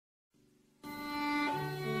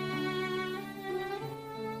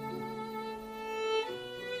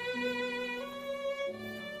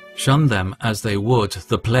Shun them as they would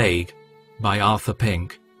the plague, by Arthur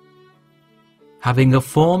Pink. Having a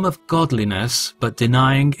form of godliness but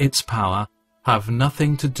denying its power, have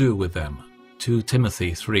nothing to do with them. 2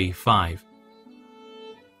 Timothy 3:5.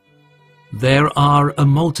 There are a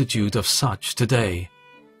multitude of such today,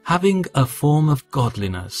 having a form of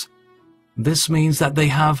godliness. This means that they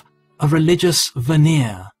have a religious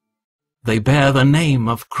veneer. They bear the name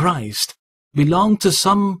of Christ, belong to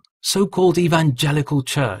some so-called evangelical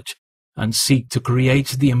church, and seek to create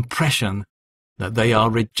the impression that they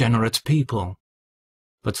are regenerate people.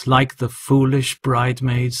 But like the foolish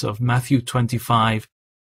bridesmaids of Matthew 25,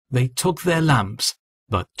 they took their lamps,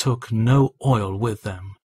 but took no oil with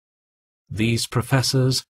them. These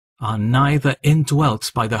professors are neither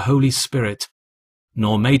indwelt by the Holy Spirit,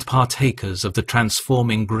 nor made partakers of the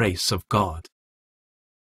transforming grace of God.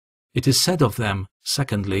 It is said of them,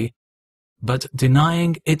 secondly, but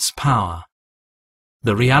denying its power.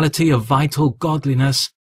 The reality of vital godliness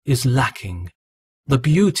is lacking. The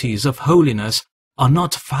beauties of holiness are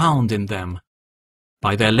not found in them.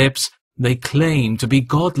 By their lips they claim to be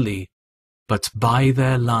godly, but by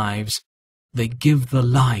their lives they give the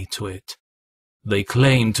lie to it. They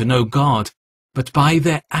claim to know God, but by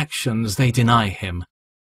their actions they deny him.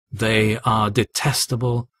 They are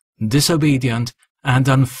detestable, disobedient, and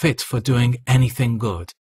unfit for doing anything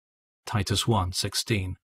good. Titus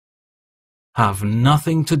 1:16. Have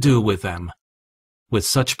nothing to do with them. With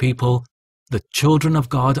such people, the children of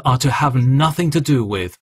God are to have nothing to do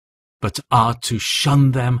with, but are to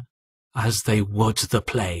shun them as they would the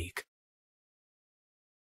plague.